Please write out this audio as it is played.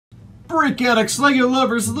Break Addicts, Lego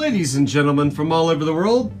lovers, ladies and gentlemen from all over the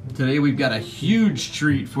world. Today we've got a huge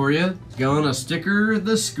treat for you. Gonna sticker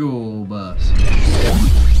the school bus.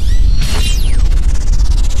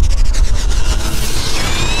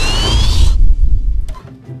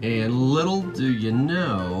 And little do you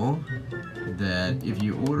know that if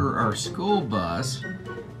you order our school bus,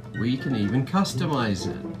 we can even customize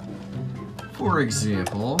it. For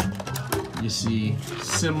example, you see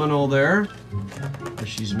Seminole there, as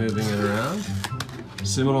she's moving it around.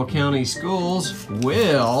 Seminole County Schools.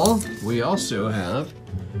 Well, we also have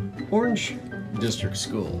Orange District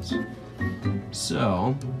Schools.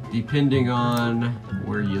 So, depending on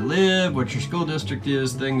where you live, what your school district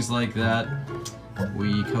is, things like that,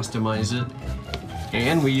 we customize it.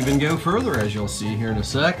 And we even go further, as you'll see here in a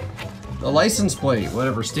sec. The license plate,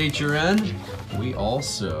 whatever state you're in, we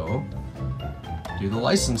also do the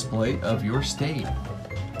license plate of your state.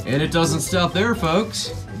 And it doesn't stop there,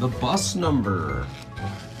 folks. The bus number.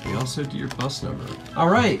 We also do your bus number. All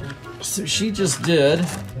right, so she just did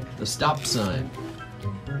the stop sign,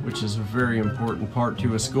 which is a very important part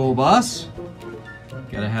to a school bus.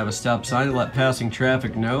 Gotta have a stop sign to let passing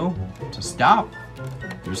traffic know to stop.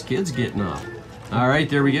 There's kids getting off. All right,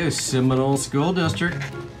 there we go, Seminole School District.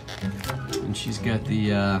 And she's got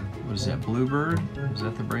the, what is that, Bluebird? Is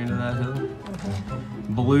that the brand of that hill?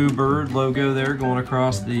 Bluebird logo there going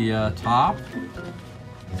across the top.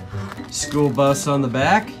 School bus on the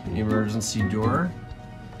back, emergency door.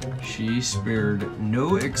 She spared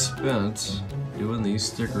no expense doing these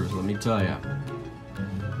stickers, let me tell you.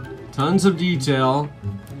 Tons of detail,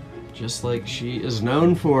 just like she is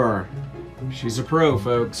known for. She's a pro,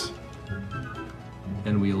 folks.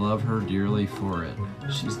 And we love her dearly for it.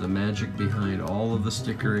 She's the magic behind all of the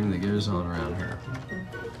stickering that goes on around her.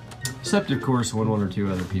 Except, of course, when one or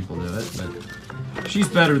two other people do it, but she's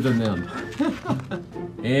better than them.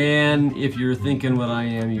 And if you're thinking what I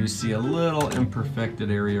am, you see a little imperfected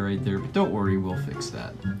area right there, but don't worry, we'll fix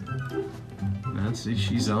that. Now, see,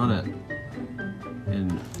 she's on it.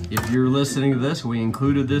 And if you're listening to this, we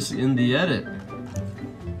included this in the edit.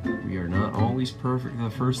 We are not always perfect the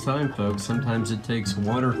first time, folks. Sometimes it takes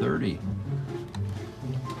 1 or 30.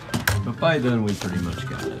 But by then, we pretty much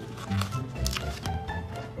got it.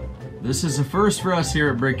 This is a first for us here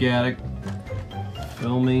at Brick Addict,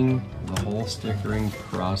 filming the whole stickering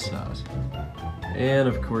process. And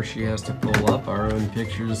of course, she has to pull up our own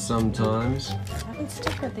pictures sometimes.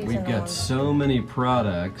 We've got so many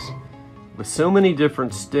products with so many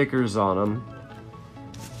different stickers on them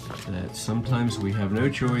that sometimes we have no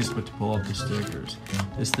choice but to pull up the stickers.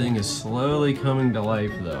 This thing is slowly coming to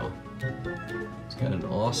life though. It's got an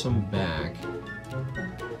awesome back.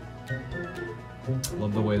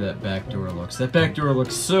 Love the way that back door looks. That back door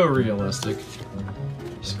looks so realistic.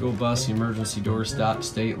 School bus, emergency door, stop,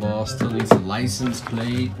 state law, still needs a license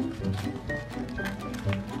plate.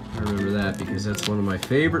 I remember that because that's one of my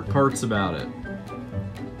favorite parts about it.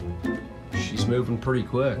 She's moving pretty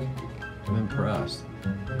quick. I'm impressed.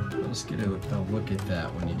 Let's get a look at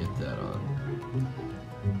that when you get that on.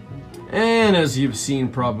 And as you've seen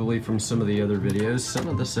probably from some of the other videos, some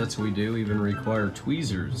of the sets we do even require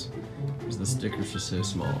tweezers because the stickers are so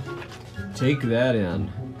small. Take that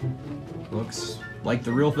in. Looks like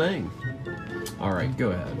the real thing. Alright,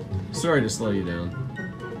 go ahead. Sorry to slow you down.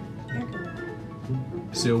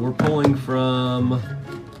 So we're pulling from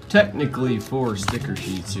technically 4 sticker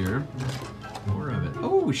sheets here. 4 of it.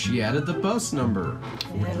 Oh, she added the bus number.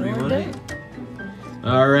 4318.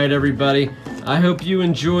 Alright, everybody. I hope you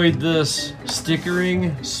enjoyed this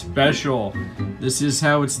stickering special. This is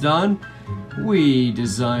how it's done. We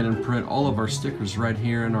design and print all of our stickers right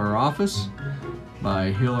here in our office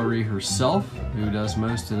by Hillary herself, who does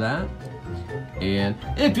most of that. And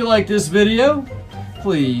if you like this video,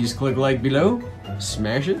 please click like below,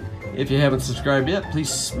 smash it. If you haven't subscribed yet,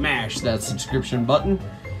 please smash that subscription button.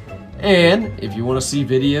 And if you want to see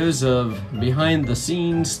videos of behind the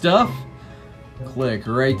scenes stuff, click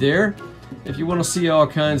right there. If you want to see all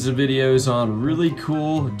kinds of videos on really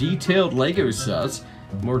cool detailed Lego sets,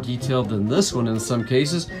 more detailed than this one in some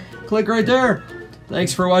cases, click right there.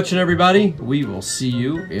 Thanks for watching, everybody. We will see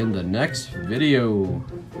you in the next video.